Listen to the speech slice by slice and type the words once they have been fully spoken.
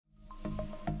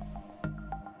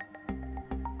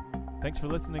Thanks for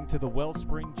listening to the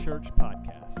Wellspring Church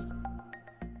podcast.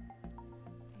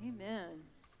 Amen.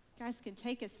 You guys can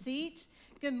take a seat.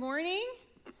 Good morning.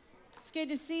 It's good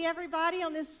to see everybody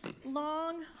on this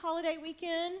long holiday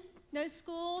weekend. No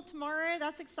school tomorrow.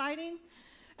 That's exciting.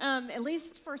 At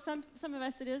least for some of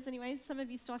us it is anyways. Some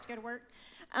of you still have to go to work.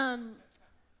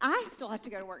 I still have to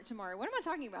go to work tomorrow. What am I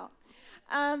talking about?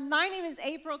 My name is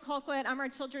April Colquett. I'm our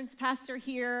children's pastor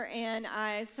here, and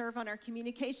I serve on our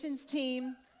communications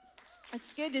team.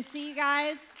 It's good to see you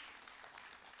guys.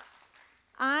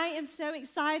 I am so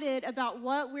excited about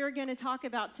what we're going to talk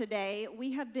about today.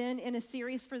 We have been in a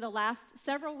series for the last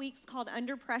several weeks called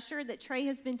Under Pressure that Trey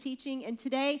has been teaching, and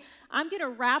today I'm going to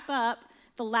wrap up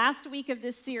the last week of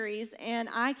this series, and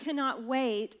I cannot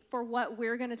wait for what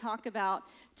we're going to talk about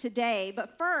today.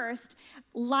 But first,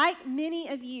 like many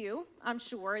of you, I'm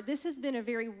sure, this has been a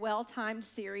very well-timed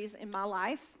series in my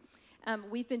life.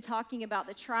 We've been talking about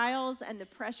the trials and the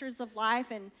pressures of life,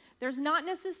 and there's not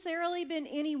necessarily been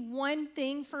any one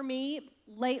thing for me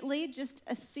lately, just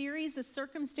a series of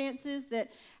circumstances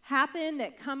that happen,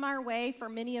 that come our way for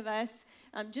many of us,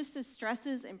 just the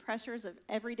stresses and pressures of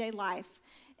everyday life.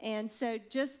 And so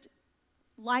just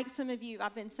like some of you,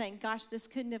 I've been saying, gosh, this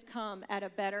couldn't have come at a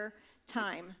better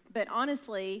time. But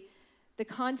honestly, the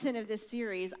content of this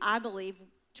series, I believe,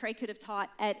 Trey could have taught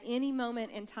at any moment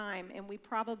in time, and we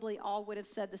probably all would have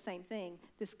said the same thing.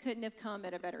 This couldn't have come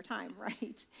at a better time,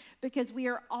 right? Because we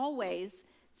are always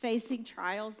facing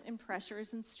trials and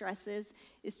pressures and stresses.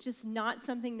 It's just not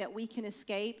something that we can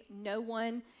escape. No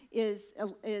one is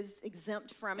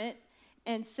exempt from it.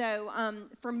 And so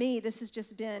for me, this has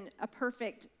just been a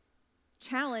perfect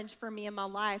challenge for me in my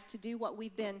life to do what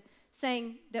we've been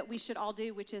saying that we should all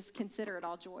do, which is consider it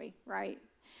all joy, right?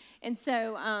 And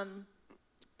so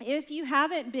if you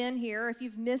haven't been here, if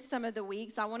you've missed some of the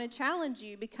weeks, I want to challenge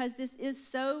you because this is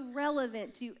so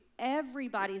relevant to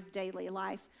everybody's daily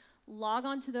life. Log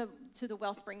on to the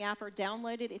Wellspring app or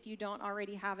download it if you don't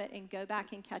already have it and go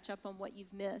back and catch up on what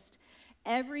you've missed.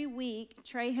 Every week,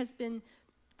 Trey has been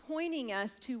pointing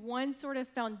us to one sort of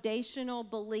foundational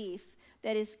belief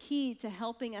that is key to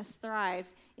helping us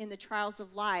thrive in the trials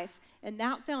of life. And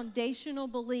that foundational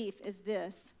belief is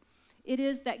this. It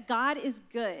is that God is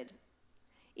good.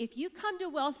 If you come to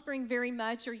Wellspring very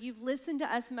much or you've listened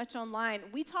to us much online,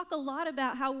 we talk a lot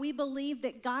about how we believe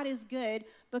that God is good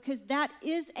because that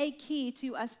is a key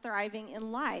to us thriving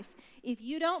in life. If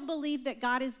you don't believe that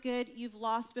God is good, you've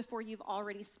lost before you've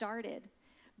already started.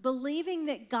 Believing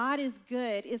that God is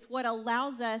good is what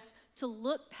allows us to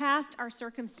look past our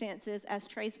circumstances, as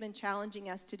Trey's been challenging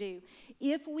us to do.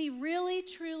 If we really,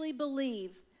 truly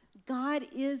believe God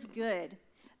is good,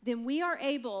 then we are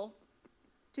able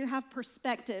to have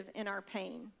perspective in our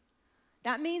pain.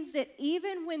 That means that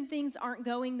even when things aren't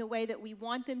going the way that we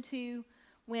want them to,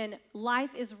 when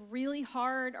life is really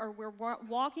hard or we're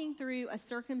walking through a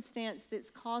circumstance that's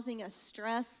causing us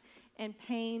stress and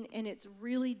pain and it's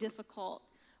really difficult,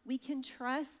 we can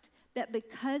trust that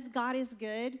because God is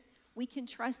good, we can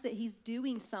trust that He's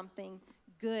doing something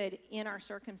good in our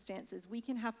circumstances. We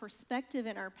can have perspective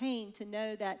in our pain to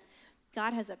know that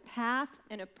God has a path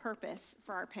and a purpose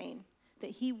for our pain, that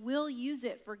He will use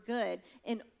it for good.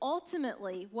 And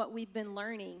ultimately, what we've been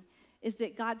learning is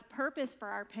that God's purpose for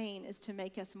our pain is to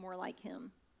make us more like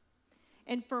Him.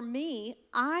 And for me,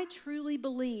 I truly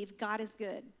believe God is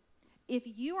good. If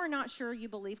you are not sure you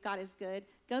believe God is good,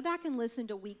 go back and listen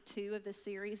to week 2 of the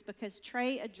series because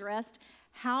Trey addressed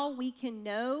how we can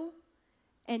know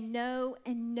and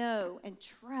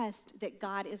trust that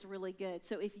God is really good.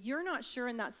 So if you're not sure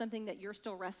and that's something that you're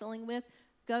still wrestling with,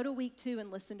 go to week 2 and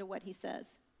listen to what he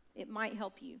says. It might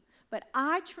help you. But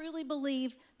I truly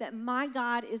believe that my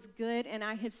God is good, and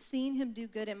I have seen Him do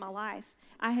good in my life.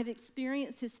 I have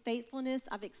experienced His faithfulness.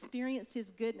 I've experienced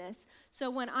His goodness. So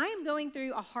when I am going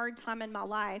through a hard time in my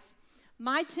life,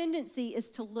 my tendency is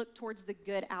to look towards the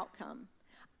good outcome.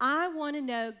 I want to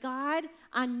know, God,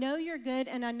 I know you're good,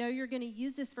 and I know you're going to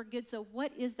use this for good, so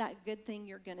what is that good thing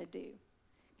you're going to do?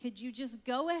 Could you just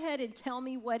go ahead and tell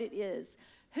me what it is?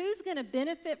 Who's going to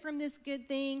benefit from this good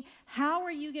thing? How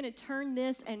are you going to turn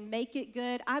this and make it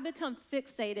good? I become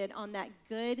fixated on that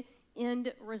good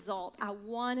end result. I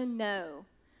want to know.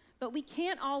 But we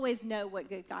can't always know what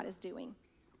good God is doing.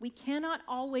 We cannot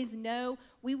always know.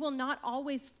 We will not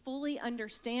always fully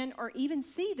understand or even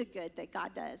see the good that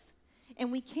God does.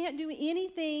 And we can't do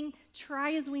anything,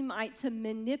 try as we might, to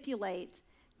manipulate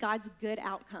God's good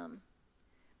outcome.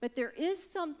 But there is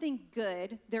something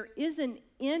good, there is an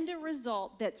end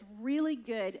result that's really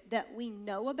good that we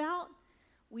know about.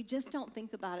 We just don't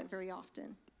think about it very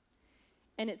often.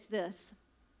 And it's this: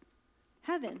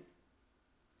 heaven.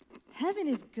 Heaven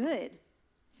is good.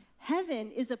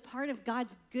 Heaven is a part of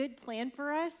God's good plan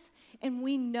for us, and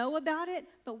we know about it,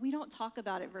 but we don't talk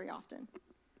about it very often.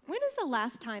 When is the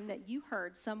last time that you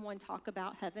heard someone talk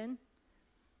about heaven?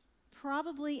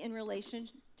 Probably in relation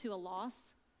to a loss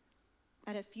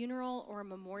at a funeral or a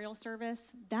memorial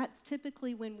service. That's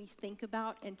typically when we think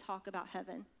about and talk about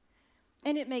heaven.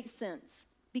 And it makes sense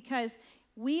because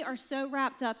we are so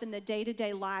wrapped up in the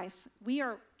day-to-day life. We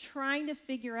are trying to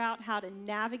figure out how to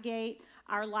navigate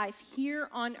our life here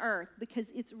on earth because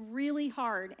it's really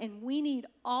hard, and we need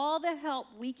all the help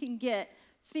we can get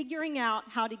figuring out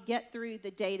how to get through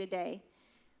the day-to-day.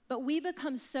 But we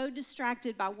become so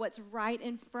distracted by what's right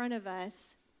in front of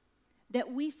us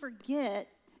that we forget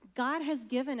God has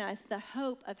given us the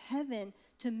hope of heaven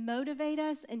to motivate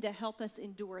us and to help us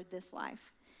endure this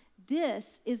life.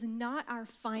 This is not our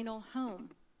final home.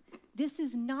 This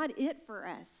is not it for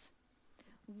us.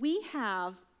 We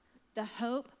have the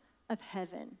hope of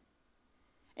heaven.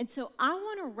 And so I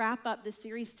want to wrap up the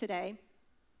series today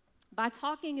by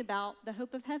talking about the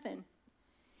hope of heaven.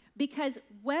 Because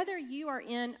whether you are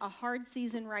in a hard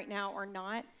season right now or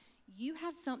not, you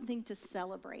have something to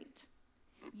celebrate.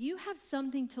 You have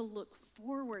something to look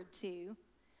forward to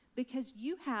because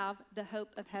you have the hope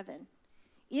of heaven.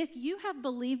 If you have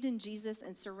believed in Jesus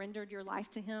and surrendered your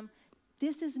life to him,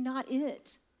 this is not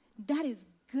it. That is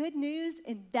good news,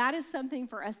 and that is something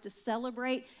for us to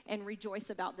celebrate and rejoice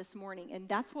about this morning, and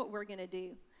that's what we're going to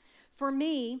do. For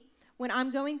me, when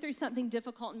I'm going through something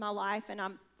difficult in my life and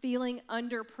I'm feeling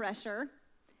under pressure,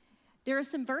 there are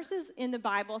some verses in the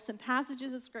Bible, some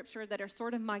passages of Scripture that are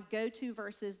sort of my go-to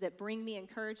verses that bring me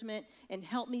encouragement and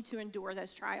help me to endure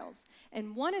those trials.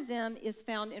 And one of them is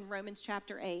found in Romans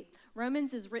chapter 8.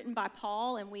 Romans is written by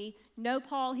Paul, and we know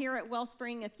Paul here at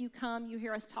Wellspring. If you come, you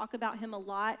hear us talk about him a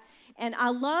lot. And I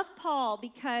love Paul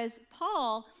because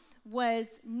Paul was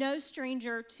no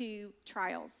stranger to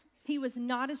trials. He was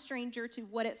not a stranger to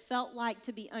what it felt like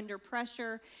to be under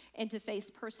pressure and to face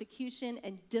persecution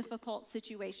and difficult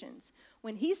situations.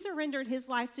 When he surrendered his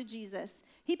life to Jesus,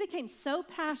 he became so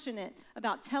passionate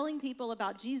about telling people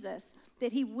about Jesus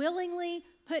that he willingly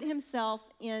put himself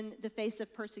in the face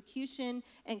of persecution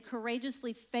and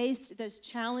courageously faced those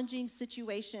challenging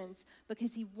situations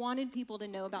because he wanted people to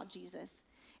know about Jesus.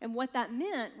 And what that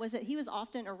meant was that he was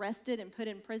often arrested and put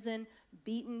in prison,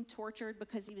 beaten, tortured,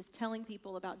 because he was telling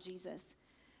people about Jesus.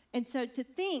 And so to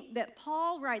think that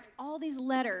Paul writes all these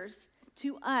letters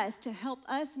to us to help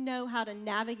us know how to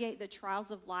navigate the trials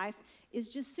of life is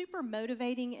just super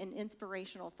motivating and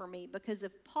inspirational for me, because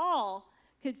if Paul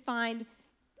could find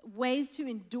ways to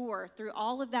endure through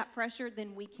all of that pressure,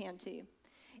 then we can too.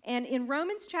 And in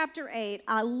Romans chapter 8,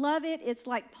 I love it. It's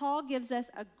like Paul gives us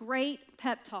a great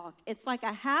pep talk. It's like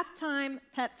a halftime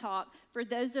pep talk for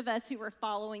those of us who are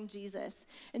following Jesus.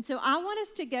 And so I want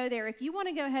us to go there. If you want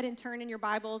to go ahead and turn in your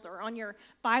Bibles or on your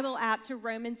Bible app to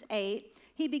Romans 8,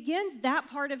 he begins that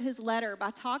part of his letter by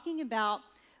talking about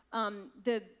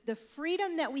the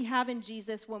freedom that we have in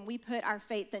Jesus when we put our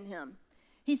faith in him.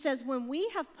 He says, when we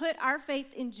have put our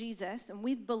faith in Jesus and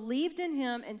we've believed in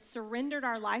him and surrendered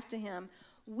our life to him,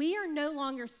 we are no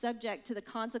longer subject to the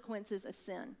consequences of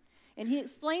sin. And he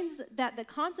explains that the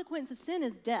consequence of sin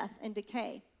is death and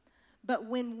decay. But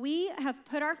when we have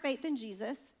put our faith in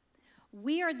Jesus,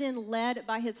 we are then led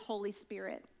by his Holy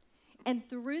Spirit. And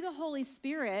through the Holy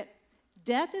Spirit,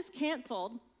 death is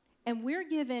canceled, and we're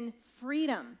given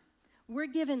freedom. We're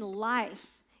given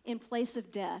life in place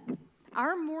of death.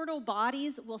 Our mortal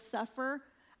bodies will suffer.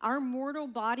 Our mortal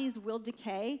bodies will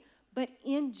decay. But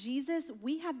in Jesus,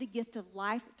 we have the gift of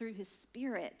life through his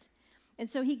Spirit. And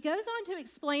so he goes on to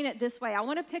explain it this way. I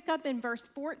want to pick up in verse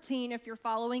 14 if you're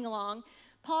following along.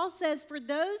 Paul says, "For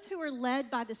those who are led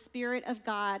by the Spirit of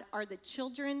God are the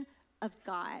children of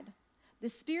God. The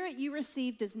Spirit you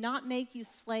received does not make you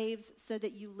slaves so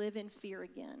that you live in fear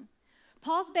again."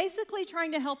 Paul's basically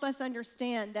trying to help us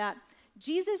understand that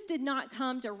Jesus did not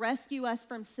come to rescue us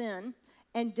from sin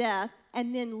and death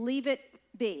and then leave it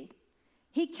be.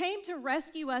 He came to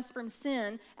rescue us from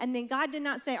sin, and then God did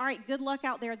not say, all right, good luck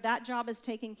out there. That job is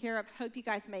taken care of. Hope you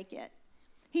guys make it.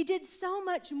 He did so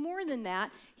much more than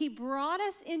that. He brought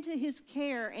us into his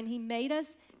care, and he made us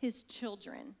his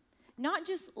children. Not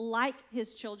just like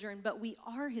his children, but we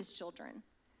are his children.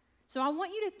 So I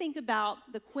want you to think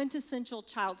about the quintessential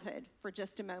childhood for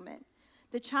just a moment.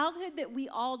 The childhood that we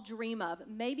all dream of,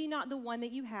 maybe not the one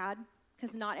that you had,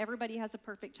 because not everybody has a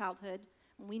perfect childhood,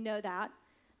 and we know that.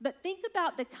 But think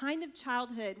about the kind of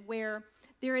childhood where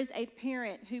there is a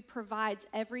parent who provides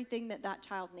everything that that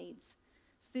child needs.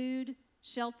 Food,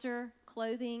 shelter,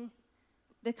 clothing,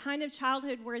 The kind of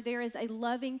childhood where there is a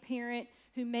loving parent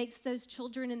who makes those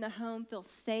children in the home feel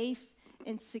safe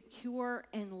and secure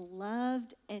and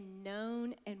loved and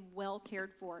known and well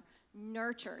cared for,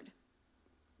 nurtured.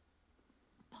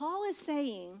 Paul is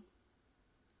saying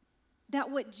that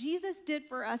what Jesus did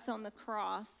for us on the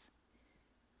cross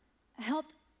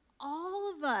helped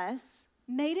all of us,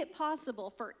 made it possible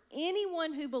for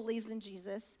anyone who believes in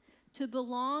Jesus to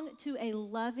belong to a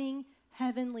loving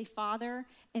Heavenly Father,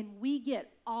 and we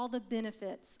get all the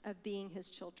benefits of being His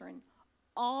children.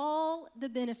 All the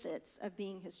benefits of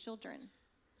being His children.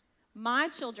 My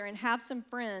children have some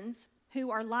friends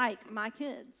who are like my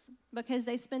kids because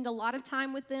they spend a lot of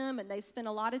time with them and they spend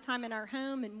a lot of time in our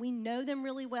home and we know them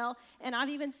really well. And I've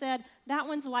even said, that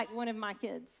one's like one of my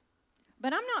kids.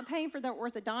 But I'm not paying for their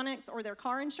orthodontics or their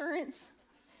car insurance.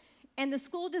 And the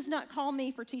school does not call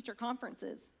me for teacher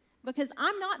conferences because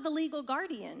I'm not the legal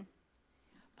guardian.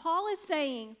 Paul is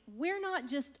saying we're not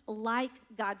just like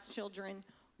God's children,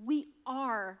 we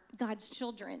are God's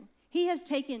children. He has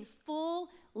taken full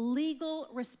legal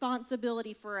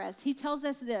responsibility for us. He tells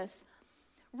us this,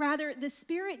 rather, the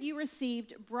Spirit you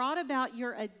received brought about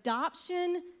your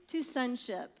adoption to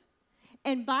sonship.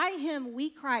 And by Him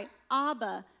we cry,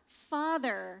 Abba,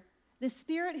 Father. The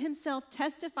Spirit Himself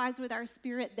testifies with our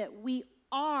spirit that we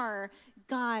are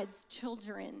God's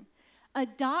children.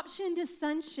 Adoption to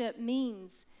sonship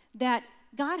means that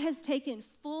God has taken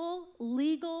full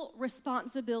legal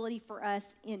responsibility for us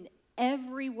in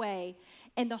every way.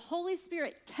 And the Holy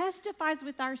Spirit testifies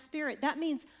with our spirit. That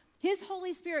means His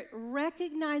Holy Spirit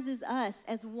recognizes us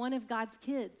as one of God's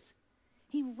kids.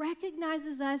 He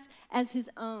recognizes us as His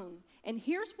own. And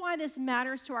here's why this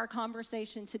matters to our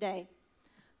conversation today.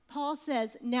 Paul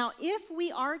says, now if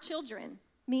we are children,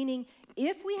 meaning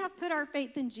if we have put our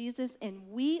faith in Jesus and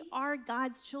we are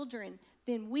God's children,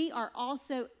 then we are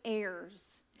also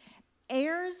heirs.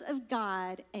 Heirs of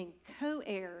God and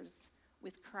co-heirs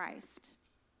with Christ.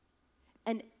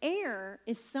 An heir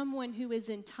is someone who is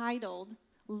entitled,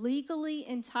 legally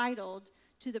entitled,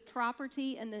 to the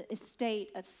property and the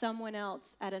estate of someone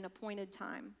else at an appointed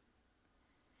time.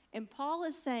 And Paul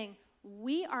is saying,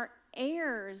 we are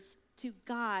heirs to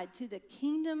God, to the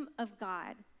kingdom of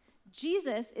God.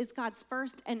 Jesus is God's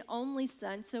first and only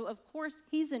Son, so of course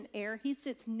He's an heir. He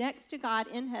sits next to God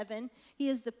in heaven. He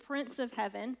is the Prince of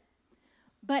Heaven.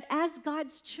 But as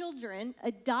God's children,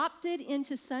 adopted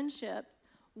into sonship,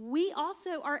 we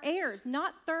also are heirs,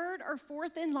 not third or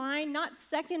fourth in line, not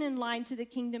second in line to the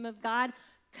kingdom of God.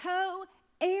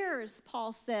 Co-heirs,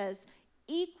 Paul says,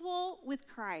 equal with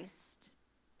Christ.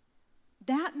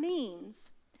 That means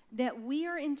that we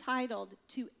are entitled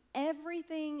to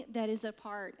everything that is a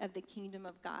part of the kingdom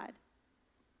of God.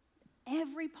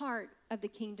 Every part of the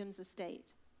kingdom's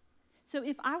estate. So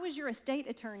if I was your estate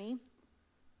attorney,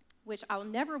 which I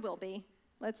never will be,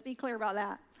 let's be clear about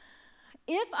that.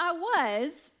 If I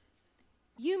was,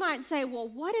 you might say, well,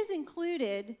 what is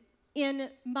included in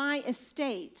my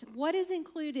estate? What is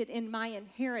included in my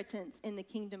inheritance in the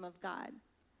kingdom of God?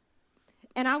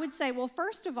 And I would say, well,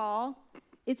 first of all,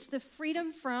 it's the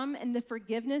freedom from and the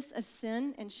forgiveness of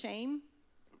sin and shame.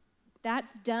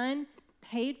 That's done,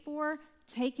 paid for,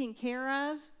 taken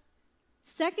care of.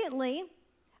 Secondly,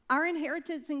 our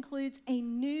inheritance includes a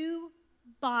new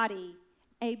body,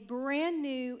 a brand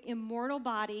new immortal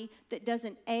body that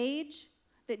doesn't age,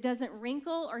 that doesn't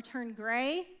wrinkle or turn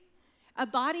gray, a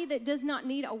body that does not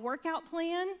need a workout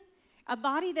plan, a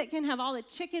body that can have all the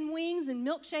chicken wings and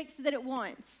milkshakes that it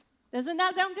wants. Doesn't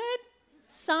that sound good?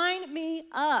 Sign me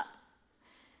up.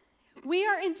 We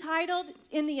are entitled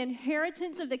in the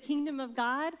inheritance of the kingdom of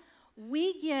God.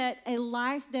 We get a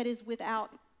life that is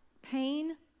without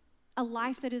pain, a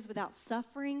life that is without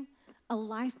suffering, a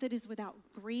life that is without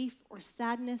grief or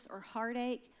sadness or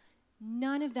heartache.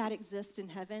 None of that exists in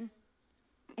heaven,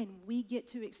 and we get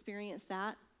to experience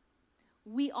that.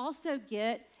 We also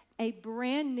get a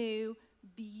brand new,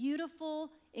 beautiful,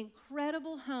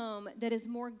 incredible home that is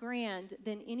more grand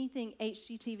than anything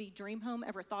HGTV Dream Home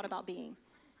ever thought about being.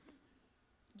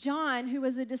 John, who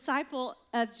was a disciple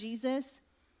of Jesus,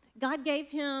 God gave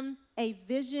him a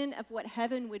vision of what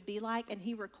heaven would be like, and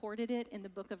he recorded it in the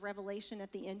book of Revelation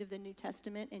at the end of the New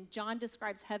Testament. And John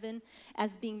describes heaven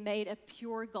as being made of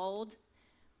pure gold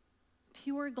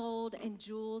and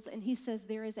jewels. And he says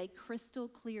there is a crystal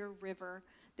clear river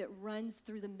that runs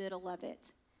through the middle of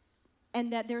it.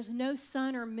 And that there's no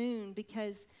sun or moon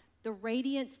because the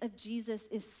radiance of Jesus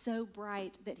is so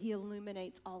bright that he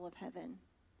illuminates all of heaven.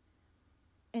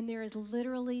 And there is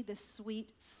literally the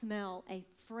sweet smell, a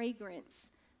fragrance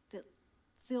that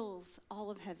fills all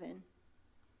of heaven.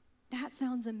 That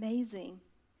sounds amazing.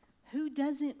 Who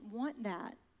doesn't want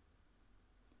that?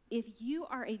 if you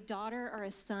are a daughter or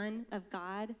a son of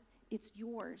God, it's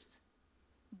yours.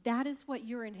 That is what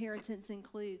your inheritance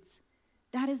includes.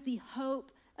 That is the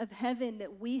hope of heaven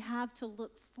that we have to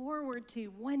look forward to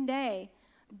one day.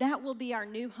 That will be our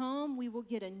new home. We will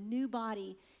get a new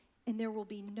body, and there will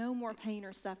be no more pain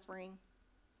or suffering.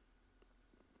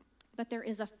 But there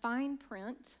is a fine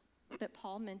print that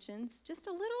Paul mentions, just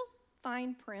a little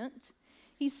fine print.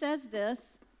 He says this,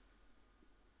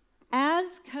 as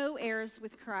co-heirs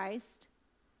with Christ,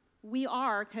 we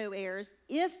are co-heirs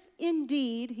if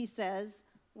indeed, he says,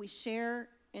 we share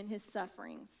in his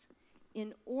sufferings,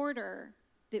 in order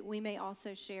that we may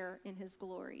also share in his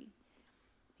glory.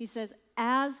 He says,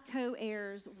 as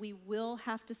co-heirs, we will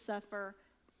have to suffer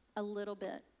a little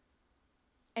bit.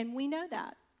 And we know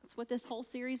that. That's what this whole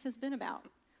series has been about.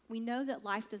 We know that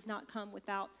life does not come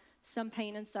without some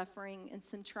pain and suffering and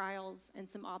some trials and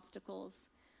some obstacles.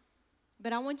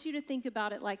 But I want you to think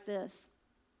about it like this.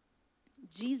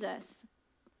 Jesus,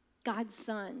 God's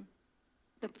Son,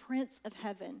 the Prince of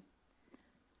Heaven,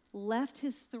 left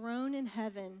his throne in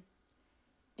heaven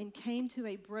and came to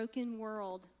a broken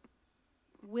world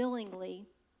willingly,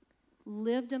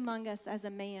 lived among us as a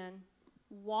man,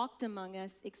 walked among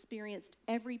us, experienced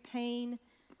every pain,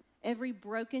 every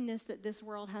brokenness that this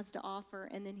world has to offer,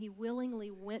 and then he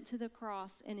willingly went to the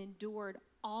cross and endured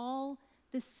all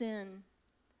the sin,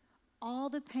 all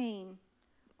the pain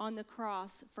on the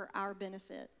cross for our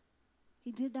benefit.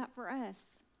 He did that for us.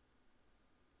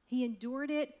 He endured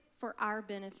it for our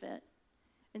benefit.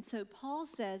 And so Paul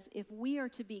says if we are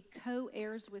to be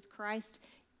co-heirs with Christ,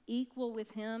 equal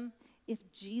with him, if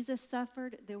Jesus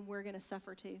suffered, then we're going to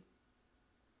suffer too.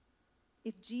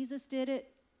 If Jesus did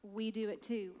it, we do it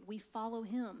too. We follow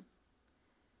him.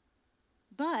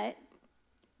 But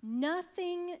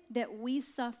nothing that we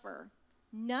suffer,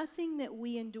 nothing that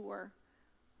we endure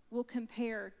will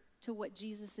compare to what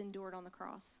Jesus endured on the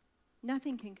cross.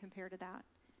 Nothing can compare to that.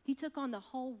 He took on the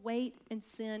whole weight and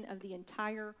sin of the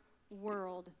entire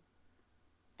world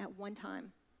at one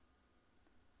time.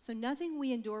 So nothing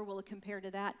we endure will compare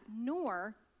to that,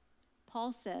 nor,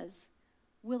 Paul says,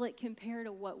 will it compare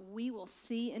to what we will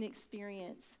see and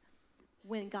experience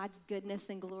when God's goodness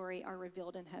and glory are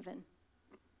revealed in heaven.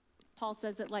 Paul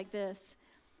says it like this.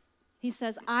 He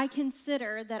says, I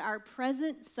consider that our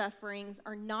present sufferings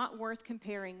are not worth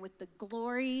comparing with the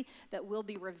glory that will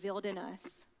be revealed in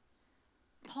us.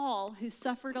 Paul, who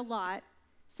suffered a lot,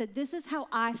 said, this is how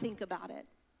I think about it.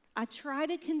 I try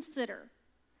to consider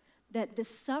that the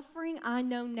suffering I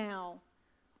know now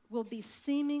will be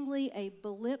seemingly a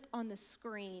blip on the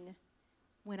screen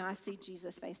when I see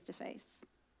Jesus face to face.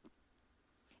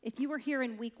 If you were here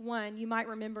in week 1, you might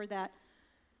remember that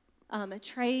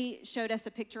Trey showed us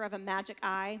a picture of a magic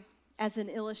eye as an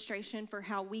illustration for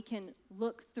how we can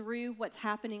look through what's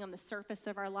happening on the surface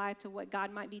of our life to what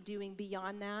God might be doing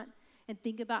beyond that, and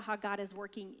think about how God is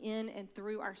working in and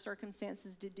through our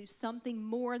circumstances to do something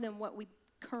more than what we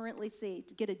currently see,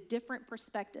 to get a different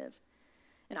perspective.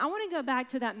 And I want to go back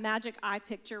to that magic eye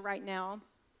picture right now,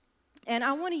 and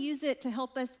I want to use it to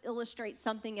help us illustrate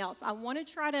something else. I want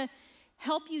to try to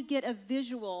help you get a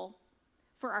visual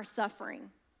for our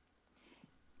suffering.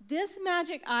 This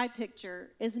magic eye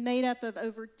picture is made up of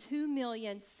over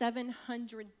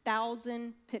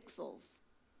 2,700,000 pixels.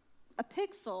 A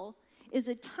pixel is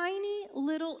a tiny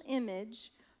little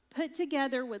image put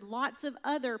together with lots of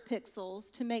other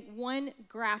pixels to make one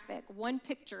graphic, one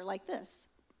picture like this.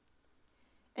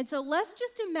 And so let's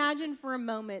just imagine for a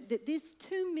moment that these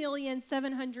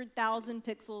 2,700,000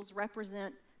 pixels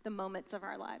represent the moments of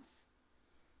our lives.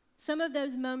 Some of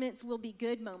those moments will be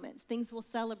good moments, things we'll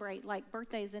celebrate like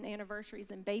birthdays and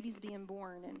anniversaries and babies being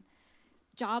born and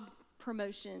job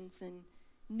promotions and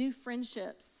new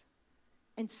friendships.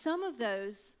 And some of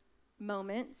those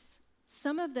moments,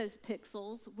 some of those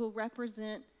pixels will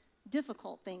represent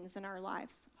difficult things in our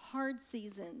lives, hard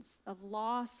seasons of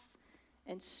loss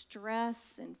and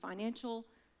stress and financial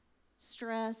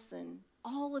stress and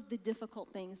all of the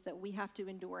difficult things that we have to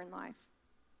endure in life.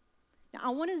 Now, I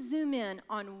want to zoom in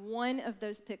on one of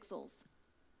those pixels.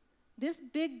 This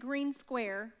big green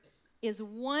square is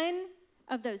one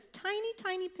of those tiny,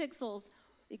 tiny pixels,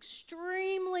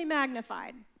 extremely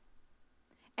magnified.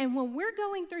 And when we're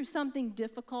going through something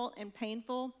difficult and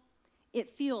painful, it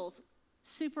feels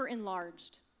super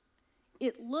enlarged.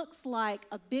 It looks like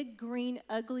a big green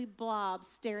ugly blob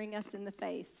staring us in the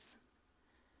face.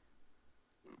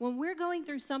 When we're going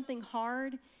through something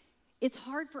hard, it's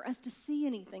hard for us to see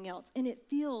anything else, and it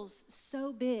feels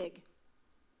so big.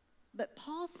 But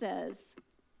Paul says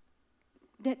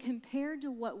that compared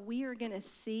to what we are going to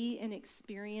see and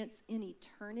experience in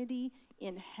eternity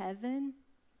in heaven,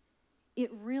 It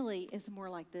really is more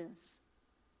like this.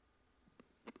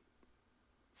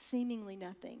 Seemingly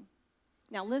nothing.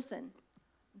 Now listen,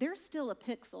 there's still a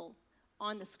pixel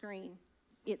on the screen.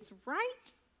 It's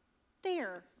right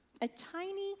there, a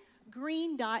tiny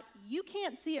green dot. You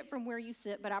can't see it from where you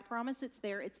sit, but I promise it's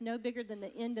there. It's no bigger than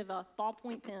the end of a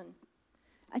ballpoint pen.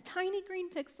 A tiny green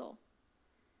pixel.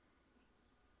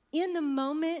 In the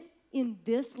moment, in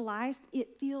this life,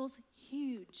 it feels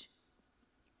huge.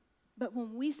 But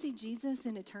when we see Jesus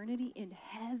in eternity, in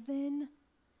heaven,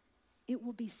 it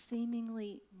will be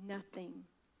seemingly nothing.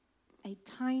 A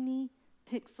tiny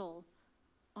pixel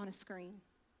on a screen.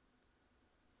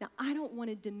 Now, I don't want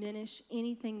to diminish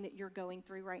anything that you're going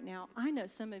through right now. I know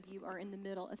some of you are in the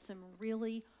middle of some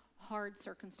really hard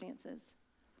circumstances.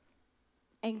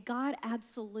 And God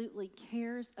absolutely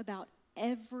cares about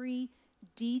every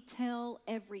detail,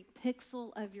 every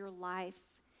pixel of your life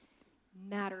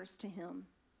matters to him.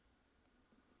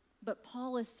 But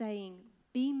Paul is saying,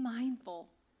 be mindful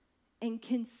and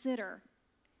consider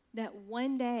that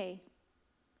one day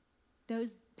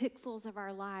those pixels of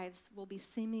our lives will be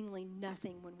seemingly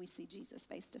nothing when we see Jesus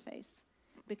face to face,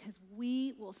 because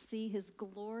we will see his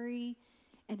glory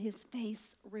and his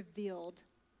face revealed.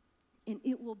 And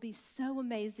it will be so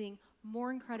amazing,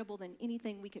 more incredible than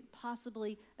anything we could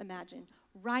possibly imagine.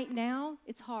 Right now,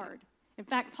 it's hard. In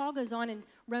fact, Paul goes on in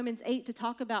Romans 8 to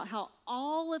talk about how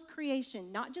all of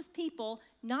creation, not just people,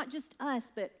 not just us,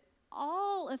 but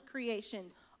all of creation,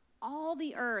 all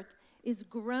the earth is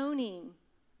groaning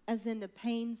as in the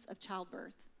pains of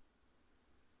childbirth.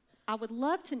 I would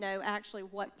love to know actually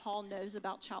what Paul knows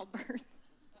about childbirth.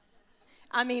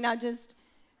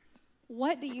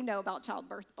 What do you know about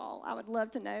childbirth, Paul? I would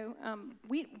love to know.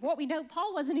 What we know,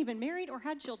 Paul wasn't even married or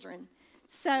had children.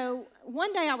 So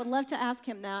one day I would love to ask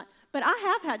him that. But I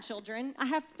have had children. I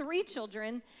have 3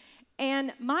 children.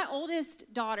 And my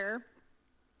oldest daughter,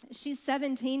 she's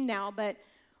 17 now, but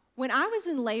when I was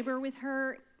in labor with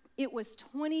her, it was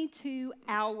 22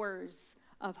 hours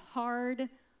of hard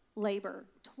labor.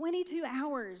 22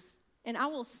 hours. And I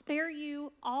will spare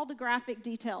you all the graphic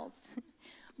details.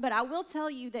 But I will tell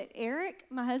you that Eric,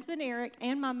 my husband Eric,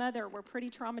 and my mother were pretty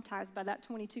traumatized by that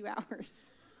 22 hours.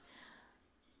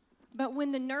 But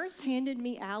when the nurse handed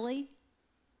me Allie,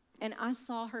 and I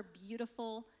saw her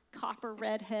beautiful copper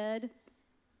red head,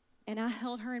 and I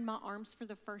held her in my arms for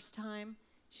the first time,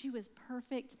 she was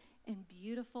perfect and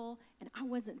beautiful, and I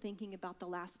wasn't thinking about the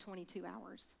last 22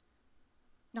 hours.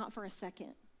 Not for a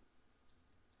second.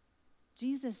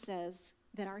 Jesus says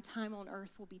that our time on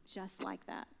earth will be just like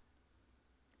that.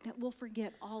 That we'll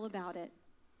forget all about it.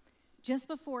 Just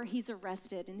before he's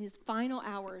arrested in his final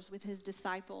hours with his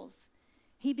disciples,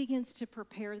 he begins to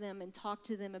prepare them and talk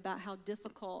to them about how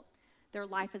difficult their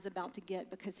life is about to get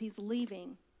because he's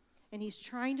leaving and he's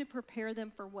trying to prepare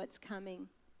them for what's coming.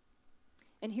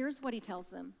 And here's what he tells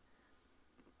them.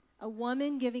 A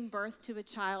woman giving birth to a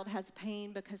child has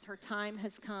pain because her time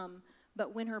has come,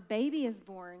 but when her baby is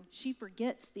born, she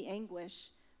forgets the anguish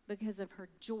because of her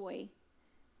joy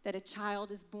that a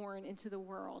child is born into the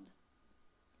world.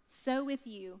 So with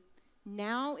you,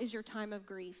 now is your time of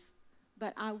grief,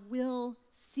 but I will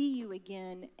see you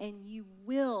again, and you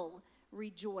will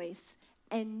rejoice,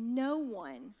 and no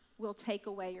one will take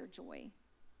away your joy.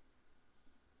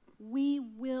 We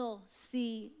will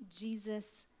see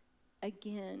Jesus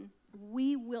again.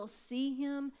 We will see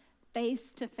him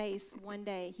face to face one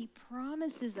day. He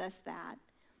promises us that.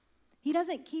 He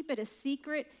doesn't keep it a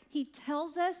secret. He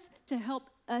tells us to help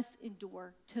us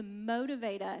endure, to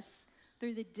motivate us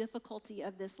through the difficulty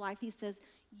of this life. He says,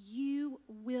 you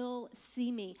will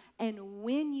see me. And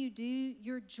when you do,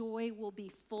 your joy will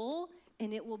be full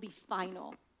and it will be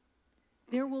final.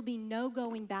 There will be no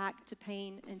going back to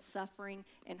pain and suffering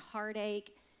and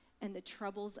heartache and the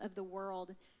troubles of the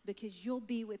world, because you'll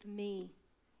be with me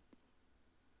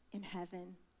in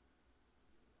heaven.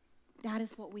 That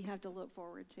is what we have to look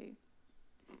forward to.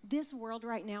 This world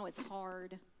right now is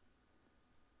hard,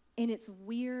 and it's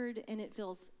weird, and it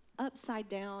feels upside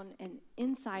down and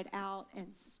inside out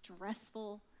and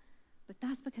stressful, but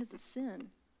that's because of sin.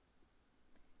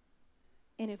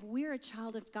 And if we're a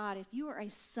child of God, if you are a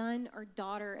son or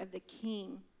daughter of the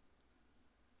King,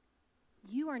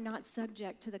 you are not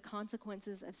subject to the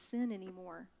consequences of sin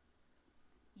anymore.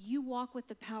 You walk with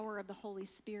the power of the Holy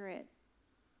Spirit,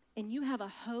 and you have a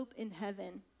hope in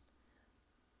heaven.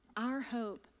 Our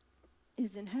hope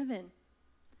is in heaven.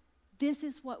 This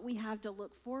is what we have to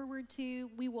look forward to.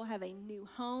 We will have a new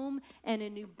home and a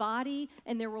new body,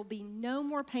 and there will be no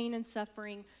more pain and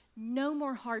suffering, no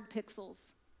more hard pixels.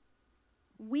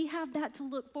 We have that to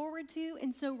look forward to,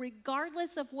 and so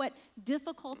regardless of what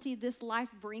difficulty this life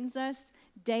brings us,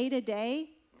 day to day,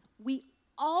 we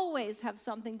always have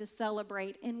something to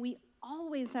celebrate, and we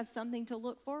always have something to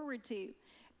look forward to.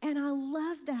 And I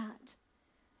love that.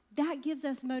 That gives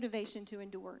us motivation to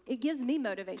endure. It gives me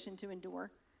motivation to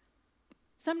endure.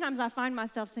 Sometimes I find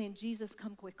myself saying, Jesus,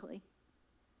 come quickly.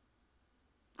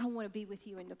 I want to be with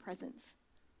you in the presence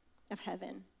of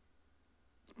heaven.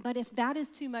 But if that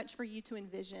is too much for you to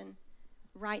envision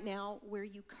right now, where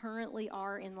you currently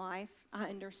are in life, I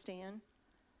understand.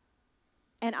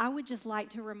 And I would just like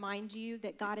to remind you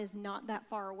that God is not that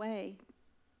far away.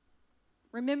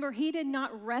 Remember, he did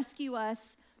not rescue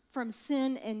us from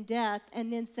sin and death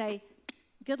and then say,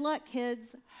 good luck,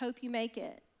 kids, hope you make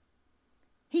it.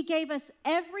 He gave us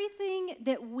everything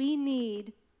that we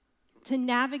need to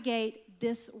navigate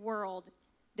this world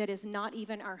that is not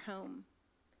even our home.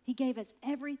 He gave us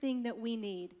everything that we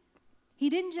need. He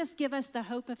didn't just give us the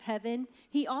hope of heaven,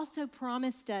 he also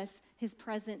promised us his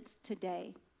presence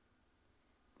today.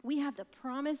 We have the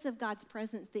promise of God's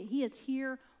presence that he is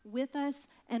here with us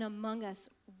and among us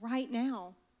right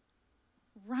now.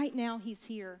 Right now, he's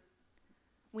here.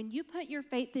 When you put your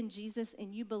faith in Jesus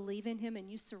and you believe in him and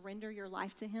you surrender your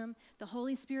life to him, the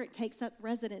Holy Spirit takes up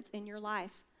residence in your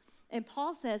life. And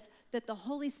Paul says that the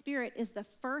Holy Spirit is the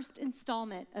first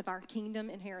installment of our kingdom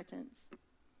inheritance.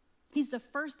 He's the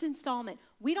first installment.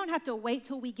 We don't have to wait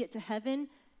till we get to heaven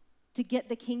to get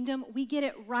the kingdom. We get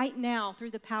it right now through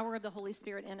the power of the Holy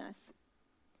Spirit in us.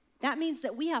 That means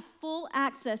that we have full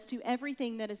access to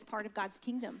everything that is part of God's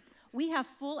kingdom. We have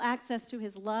full access to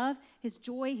his love, his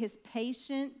joy, his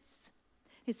patience,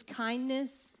 his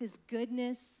kindness, his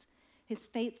goodness, his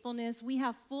faithfulness. We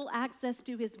have full access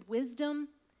to his wisdom,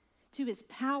 to his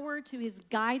power, to his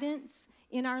guidance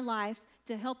in our life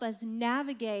to help us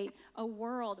navigate a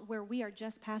world where we are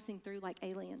just passing through like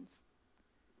aliens.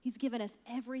 He's given us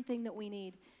everything that we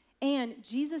need. And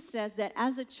Jesus says that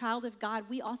as a child of God,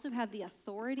 we also have the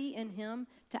authority in him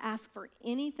to ask for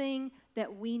anything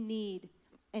that we need,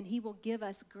 and he will give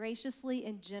us graciously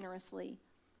and generously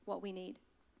what we need.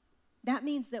 That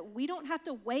means that we don't have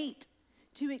to wait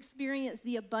to experience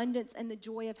the abundance and the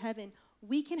joy of heaven.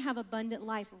 We can have abundant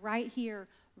life right here,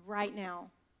 right now.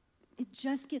 It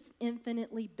just gets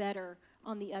infinitely better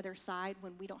on the other side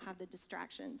when we don't have the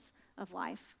distractions of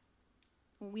life,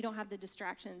 when we don't have the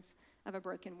distractions of a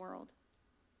broken world.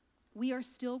 We are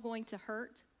still going to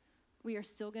hurt. We are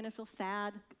still going to feel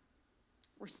sad.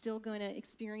 We're still going to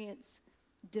experience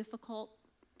difficult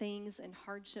things and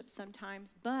hardships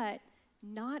sometimes, but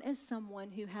not as someone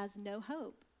who has no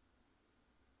hope.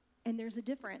 And there's a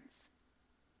difference.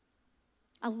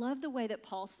 I love the way that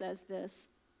Paul says this.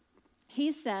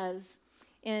 He says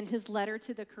in his letter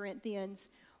to the Corinthians,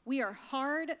 we are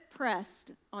hard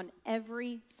pressed on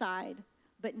every side,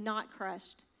 but not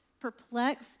crushed,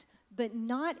 perplexed, but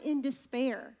not in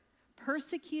despair,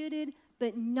 persecuted,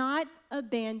 but not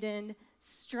abandoned,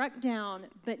 struck down,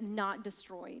 but not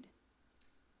destroyed.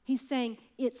 He's saying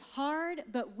it's hard,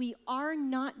 but we are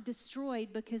not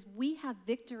destroyed because we have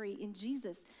victory in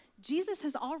Jesus. Jesus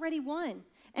has already won.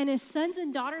 And as sons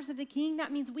and daughters of the King,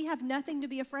 that means we have nothing to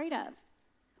be afraid of.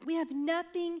 We have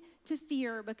nothing to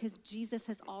fear because Jesus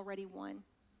has already won.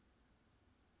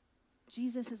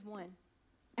 Jesus has won.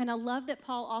 And I love that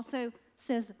Paul also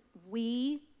says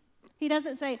we. He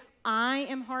doesn't say, I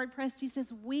am hard pressed. He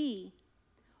says we.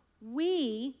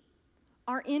 We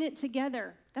are in it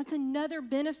together. That's another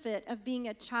benefit of being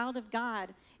a child of God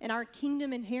and our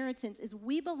kingdom inheritance is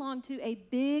we belong to a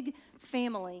big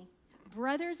family,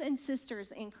 brothers and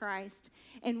sisters in Christ,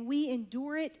 and we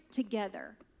endure it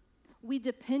together. We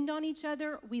depend on each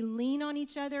other, we lean on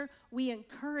each other, we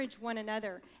encourage one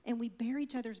another, and we bear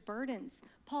each other's burdens.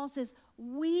 Paul says,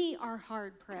 we are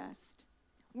hard pressed.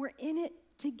 We're in it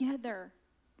together.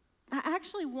 I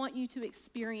actually want you to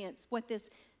experience what this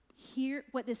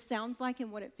sounds like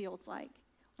and what it feels like.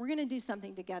 We're going to do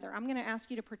something together. I'm going to ask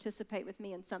you to participate with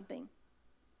me in something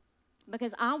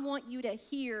because I want you to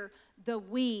hear the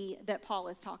we that Paul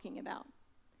is talking about.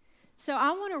 So I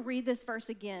want to read this verse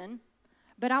again,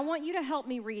 but I want you to help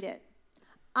me read it.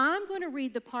 I'm going to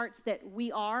read the parts that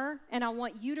we are, and I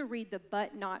want you to read the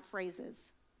but not phrases.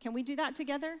 Can we do that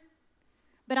together?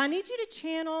 But I need you to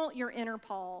channel your inner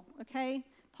Paul, okay?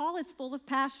 Paul is full of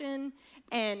passion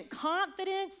and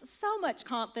confidence, so much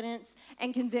confidence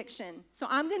and conviction. So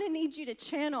I'm going to need you to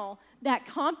channel that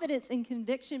confidence and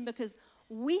conviction because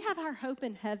we have our hope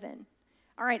in heaven.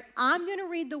 All right, I'm going to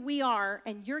read the we are,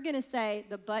 and you're going to say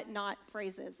the but not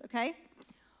phrases, okay?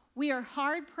 We are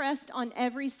hard pressed on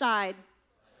every side,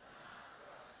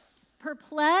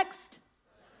 perplexed,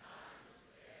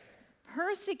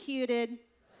 persecuted,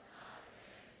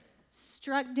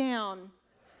 struck down,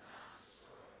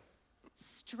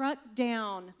 struck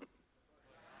down,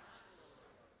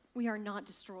 we are not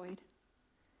destroyed.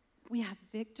 We have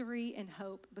victory and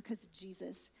hope because of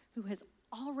Jesus, who has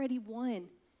already won.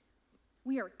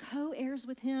 We are co-heirs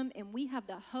with him, and we have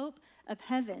the hope of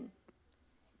heaven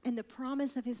and the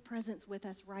promise of his presence with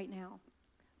us right now.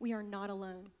 We are not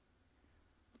alone.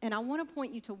 And I want to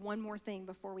point you to one more thing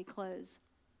before we close.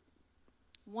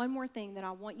 One more thing that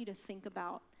I want you to think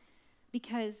about.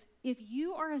 Because if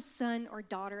you are a son or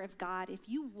daughter of God, if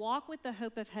you walk with the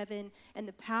hope of heaven and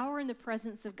the power and the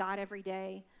presence of God every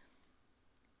day,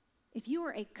 if you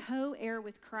are a co-heir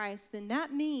with Christ, then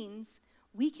that means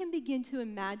we can begin to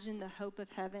imagine the hope of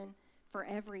heaven for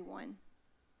everyone.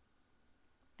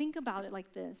 Think about it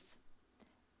like this.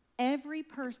 Every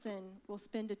person will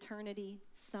spend eternity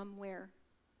somewhere.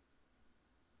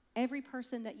 Every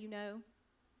person that you know,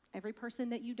 every person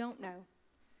that you don't know,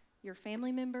 your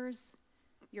family members,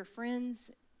 your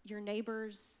friends, your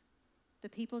neighbors, the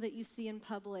people that you see in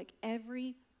public,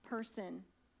 every person,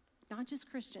 not just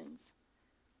Christians,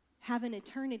 have an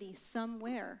eternity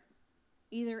somewhere,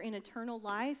 either in eternal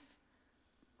life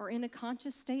or in a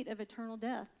conscious state of eternal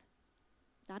death.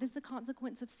 That is the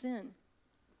consequence of sin.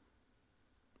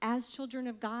 As children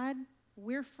of God,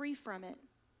 we're free from it.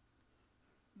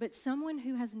 But someone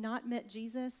who has not met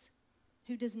Jesus,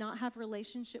 who does not have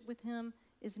relationship with him,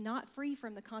 is not free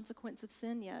from the consequence of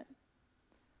sin yet.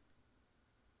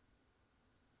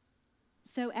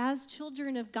 So as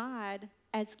children of God,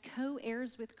 as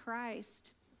co-heirs with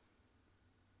Christ,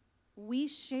 we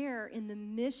share in the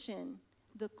mission,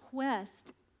 the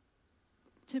quest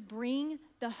to bring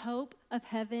the hope of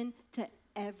heaven to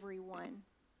everyone.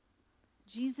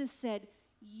 Jesus said,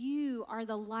 "You are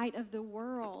the light of the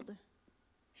world."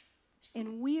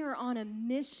 And we are on a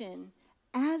mission,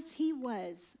 as he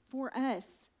was for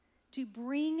us, to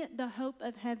bring the hope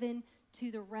of heaven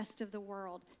to the rest of the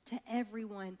world, to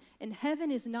everyone. And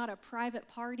heaven is not a private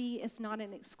party. It's not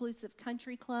an exclusive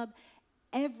country club.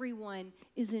 Everyone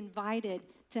is invited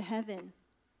to heaven.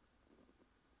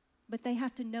 But they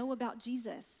have to know about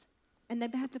Jesus. And they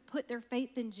have to put their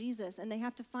faith in Jesus. And they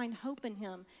have to find hope in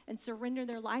him and surrender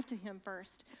their life to him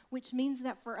first. Which means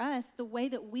that for us, the way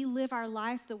that we live our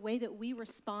life, the way that we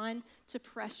respond to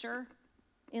pressure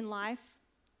in life,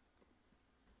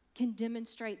 can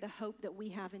demonstrate the hope that we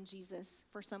have in Jesus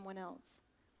for someone else.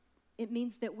 It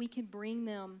means that we can bring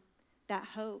them that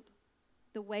hope.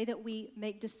 The way that we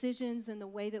make decisions and the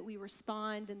way that we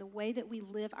respond and the way that we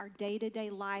live our day-to-day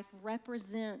life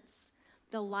represents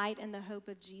the light and the hope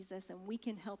of Jesus, and we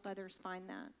can help others find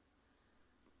that.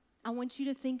 I want you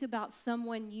to think about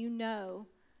someone you know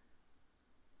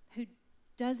who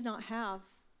does not have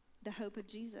the hope of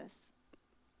Jesus.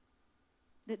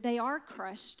 That they are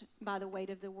crushed by the weight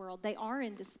of the world. They are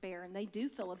in despair, and they do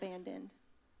feel abandoned.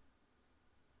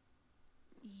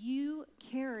 You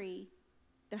carry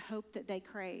the hope that they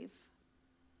crave.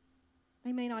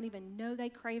 They may not even know they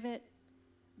crave it,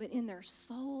 but in their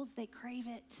souls, they crave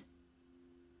it.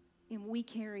 And we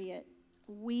carry it.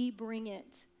 We bring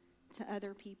it to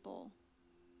other people.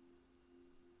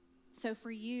 So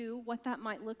for you, what that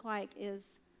might look like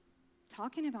is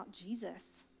talking about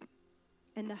Jesus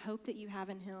and the hope that you have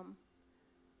in him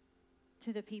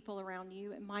to the people around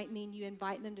you. It might mean you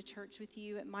invite them to church with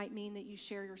you. It might mean that you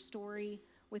share your story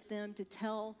with them to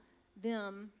tell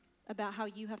them about how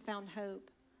you have found hope.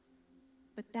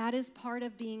 But that is part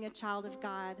of being a child of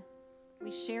God.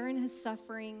 We share in his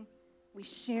suffering, we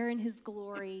share in his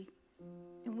glory,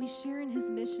 and we share in his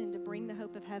mission to bring the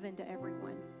hope of heaven to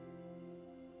everyone.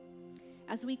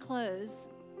 As we close,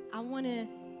 I want to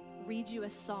read you a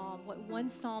psalm, what one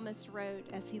psalmist wrote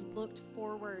as he looked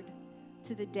forward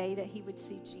to the day that he would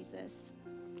see Jesus.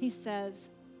 He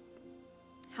says,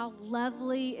 "How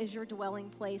lovely is your dwelling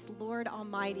place, Lord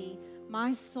Almighty.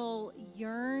 My soul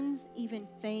yearns, even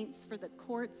faints, for the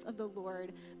courts of the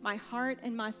Lord. My heart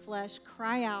and my flesh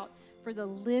cry out for the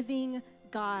living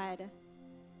God.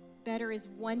 Better is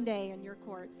one day in your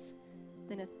courts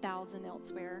than 1,000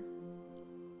 elsewhere."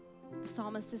 The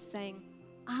psalmist is saying,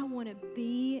 I want to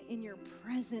be in your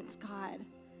presence, God.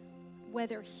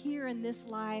 Whether here in this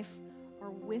life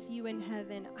or with you in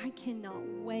heaven, I cannot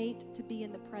wait to be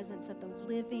in the presence of the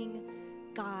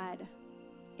living God.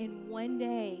 And one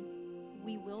day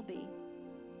we will be.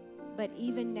 But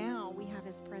even now we have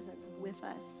his presence with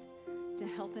us to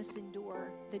help us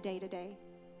endure the day-to-day.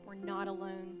 We're not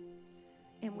alone,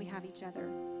 and we have each other.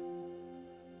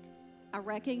 I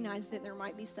recognize that there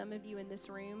might be some of you in this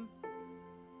room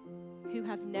who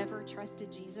have never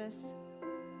trusted Jesus,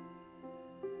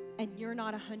 and you're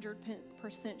not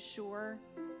 100% sure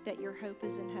that your hope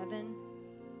is in heaven.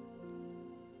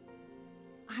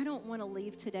 I don't want to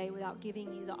leave today without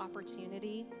giving you the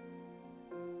opportunity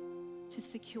to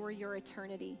secure your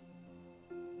eternity,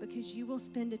 because you will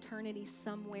spend eternity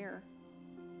somewhere.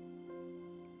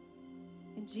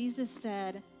 And Jesus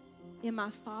said, in my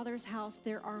Father's house,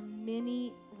 there are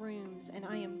many rooms, and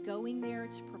I am going there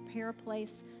to prepare a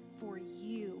place for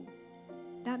you.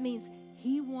 That means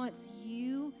he wants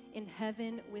you in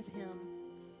heaven with him.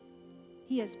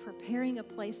 He is preparing a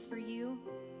place for you,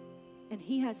 and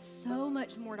he has so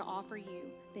much more to offer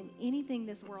you than anything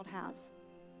this world has.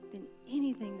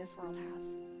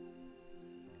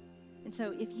 And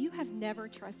so if you have never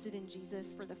trusted in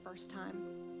Jesus for the first time,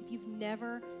 if you've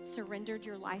never surrendered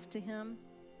your life to him,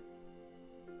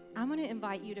 I'm going to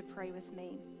invite you to pray with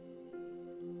me.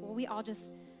 Will we all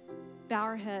just bow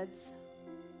our heads,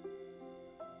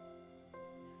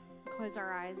 close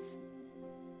our eyes?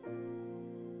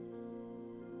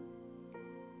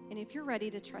 And if you're ready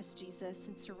to trust Jesus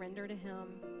and surrender to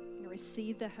him and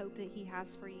receive the hope that he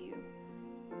has for you,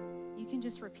 you can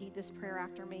just repeat this prayer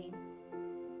after me.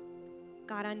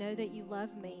 God, I know that you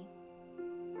love me,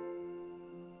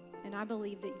 and I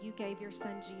believe that you gave your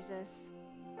son Jesus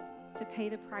to pay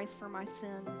the price for my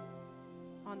sin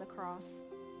on the cross.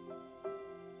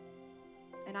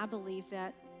 And I believe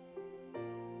that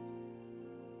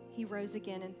he rose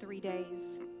again in 3 days.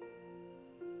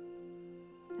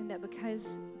 And that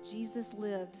because Jesus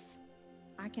lives,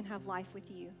 I can have life with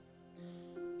you.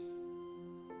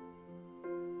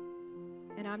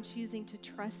 And I'm choosing to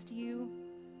trust you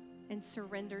and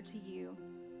surrender to you.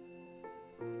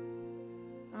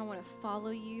 I want to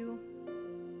follow you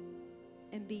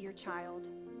and be your child.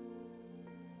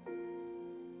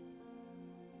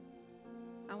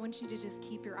 I want you to just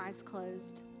keep your eyes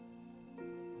closed.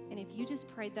 And if you just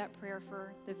prayed that prayer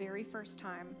for the very first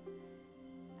time,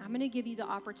 I'm going to give you the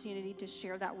opportunity to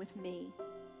share that with me,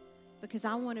 because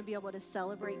I want to be able to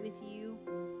celebrate with you,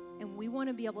 and we want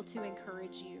to be able to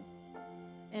encourage you.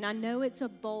 And I know it's a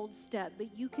bold step,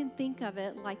 but you can think of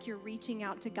it like you're reaching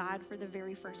out to God for the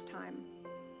very first time.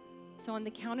 So on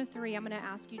the count of 3, I'm going to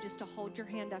ask you just to hold your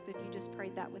hand up if you just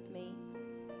prayed that with me.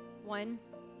 1,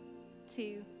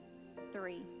 2,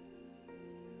 3.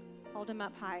 Hold them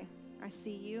up high. I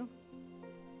see you.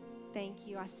 Thank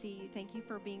you. I see you. Thank you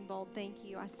for being bold. Thank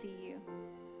you. I see you.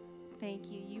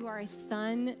 Thank you. You are a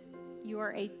son. You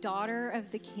are a daughter of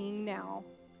the King now.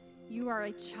 You are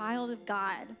a child of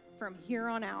God from here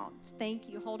on out. Thank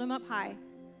you. Hold them up high.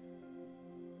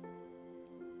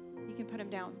 You can put them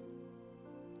down.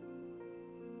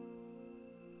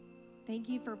 Thank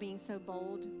you for being so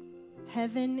bold.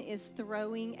 Heaven is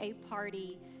throwing a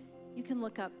party. You can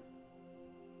look up.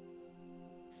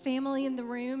 Family in the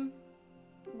room,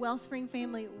 Wellspring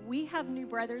family, we have new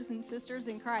brothers and sisters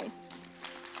in Christ.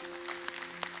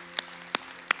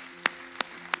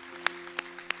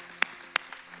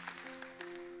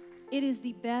 It is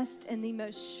the best and the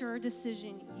most sure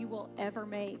decision you will ever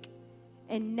make.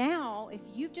 And now, if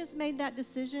you've just made that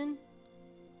decision,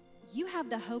 you have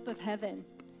the hope of heaven,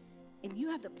 and you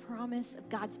have the promise of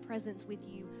God's presence with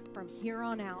you from here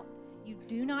on out. You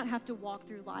do not have to walk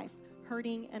through life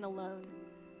hurting and alone.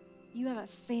 You have a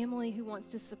family who wants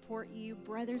to support you,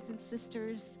 brothers and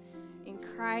sisters in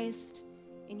Christ,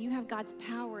 and you have God's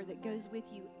power that goes with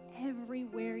you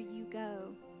everywhere you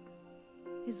go.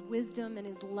 His wisdom and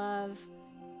his love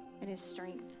and his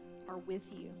strength are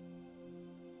with you.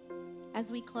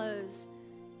 As we close,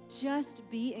 just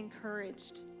be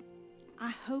encouraged. I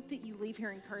hope that you leave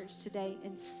here encouraged today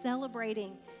and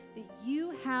celebrating that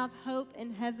you have hope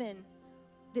in heaven,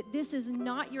 that this is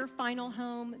not your final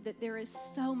home, that there is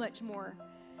so much more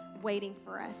waiting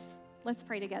for us. Let's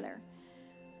pray together.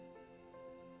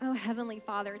 Oh, Heavenly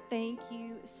Father, thank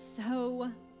you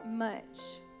so much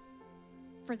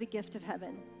for the gift of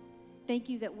heaven. Thank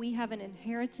you that we have an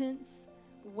inheritance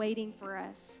waiting for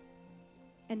us,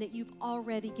 and that you've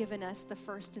already given us the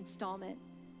first installment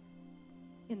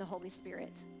in the Holy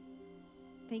Spirit.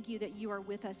 Thank you that you are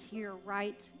with us here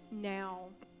right now,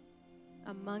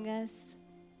 among us,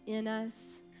 in us.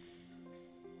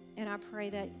 And I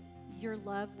pray that your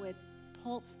love would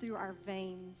pulse through our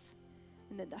veins,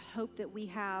 and that the hope that we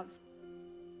have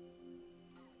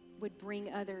would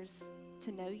bring others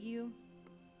to know you,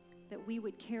 that we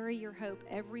would carry your hope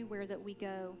everywhere that we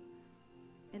go,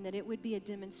 and that it would be a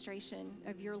demonstration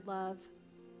of your love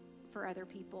for other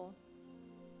people.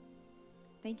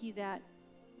 Thank you that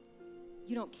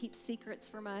you don't keep secrets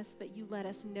from us, but you let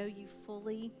us know you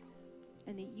fully,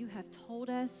 and that you have told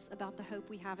us about the hope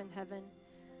we have in heaven,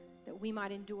 that we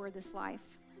might endure this life.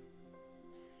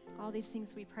 All these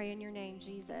things we pray in your name,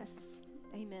 Jesus.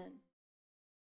 Amen.